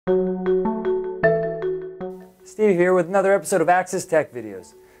Steve here with another episode of Axis Tech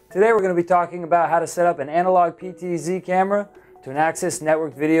Videos. Today we're going to be talking about how to set up an analog PTZ camera to an Axis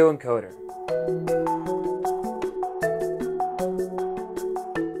network video encoder.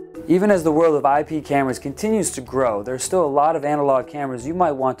 Even as the world of IP cameras continues to grow, there's still a lot of analog cameras you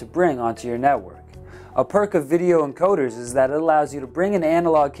might want to bring onto your network. A perk of video encoders is that it allows you to bring an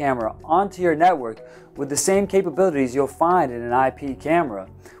analog camera onto your network with the same capabilities you'll find in an IP camera,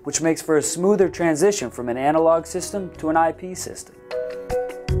 which makes for a smoother transition from an analog system to an IP system.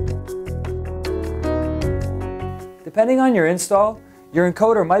 Depending on your install, your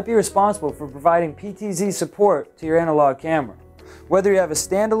encoder might be responsible for providing PTZ support to your analog camera. Whether you have a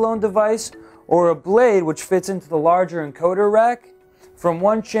standalone device or a blade which fits into the larger encoder rack, from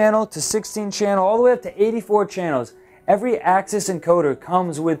 1 channel to 16 channel all the way up to 84 channels, every Axis encoder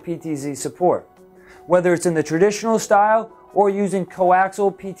comes with PTZ support, whether it's in the traditional style or using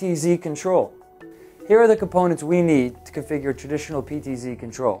coaxial PTZ control. Here are the components we need to configure traditional PTZ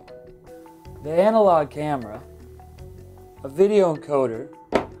control: the analog camera, a video encoder,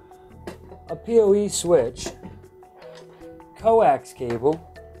 a PoE switch, coax cable,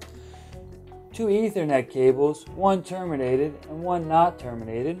 2 Ethernet cables, 1 terminated and 1 not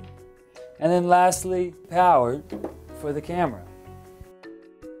terminated, and then lastly, power for the camera.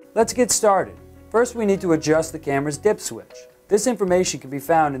 Let's get started. First, we need to adjust the camera's dip switch. This information can be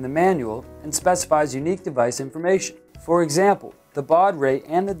found in the manual and specifies unique device information. For example, the baud rate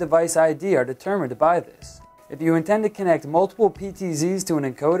and the device ID are determined by this. If you intend to connect multiple PTZs to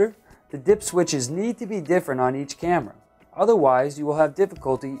an encoder, the dip switches need to be different on each camera. Otherwise, you will have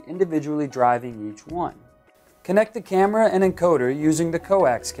difficulty individually driving each one. Connect the camera and encoder using the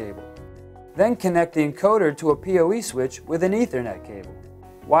coax cable. Then connect the encoder to a PoE switch with an Ethernet cable.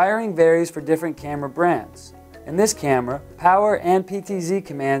 Wiring varies for different camera brands. In this camera, power and PTZ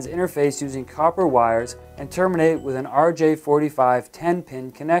commands interface using copper wires and terminate with an RJ45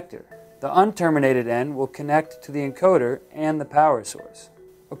 10-pin connector. The unterminated end will connect to the encoder and the power source.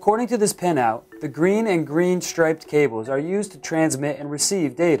 According to this pinout, the green and green striped cables are used to transmit and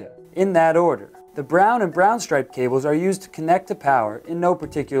receive data, in that order. The brown and brown striped cables are used to connect to power in no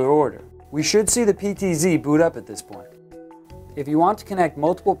particular order. We should see the PTZ boot up at this point. If you want to connect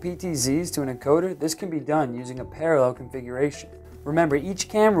multiple PTZs to an encoder, this can be done using a parallel configuration. Remember, each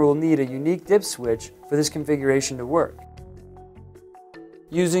camera will need a unique dip switch for this configuration to work.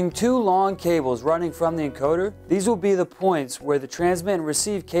 Using 2 long cables running from the encoder, these will be the points where the transmit and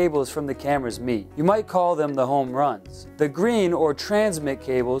receive cables from the cameras meet. You might call them the home runs. The green or transmit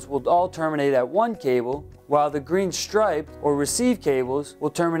cables will all terminate at one cable, while the green striped or receive cables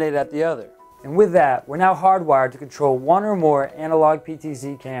will terminate at the other. And with that, we're now hardwired to control 1 or more analog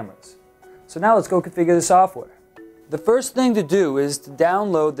PTZ cameras. So now let's go configure the software. The first thing to do is to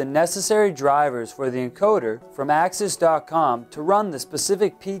download the necessary drivers for the encoder from Axis.com to run the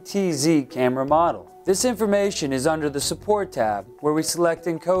specific PTZ camera model. This information is under the Support tab, where we select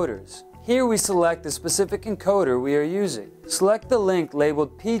Encoders. Here we select the specific encoder we are using. Select the link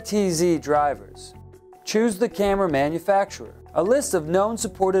labeled PTZ drivers. Choose the camera manufacturer. A list of known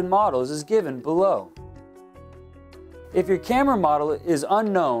supported models is given below. If your camera model is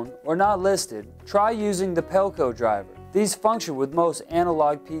unknown or not listed, try using the Pelco driver. These function with most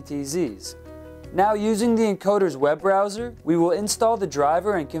analog PTZs. Now, using the encoder's web browser, we will install the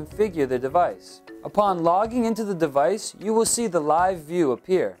driver and configure the device. Upon logging into the device, you will see the live view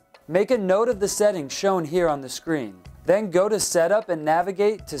appear. Make a note of the settings shown here on the screen. Then go to Setup and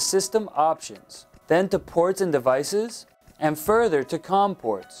navigate to System Options, then to Ports and Devices, and further to COM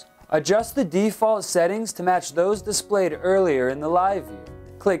ports. Adjust the default settings to match those displayed earlier in the live view.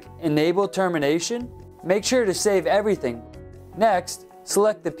 Click Enable Termination. Make sure to save everything. Next,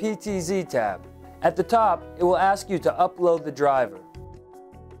 select the PTZ tab. At the top, it will ask you to upload the driver.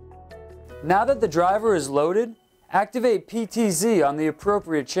 Now that the driver is loaded, activate PTZ on the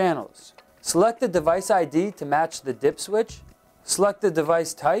appropriate channels. Select the device ID to match the dip switch. Select the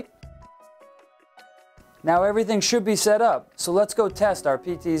device type. Now everything should be set up, so let's go test our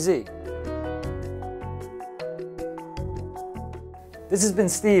PTZ. This has been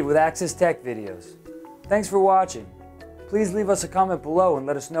Steve with Axis Tech Videos. Thanks for watching. Please leave us a comment below and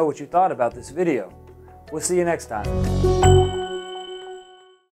let us know what you thought about this video. We'll see you next time.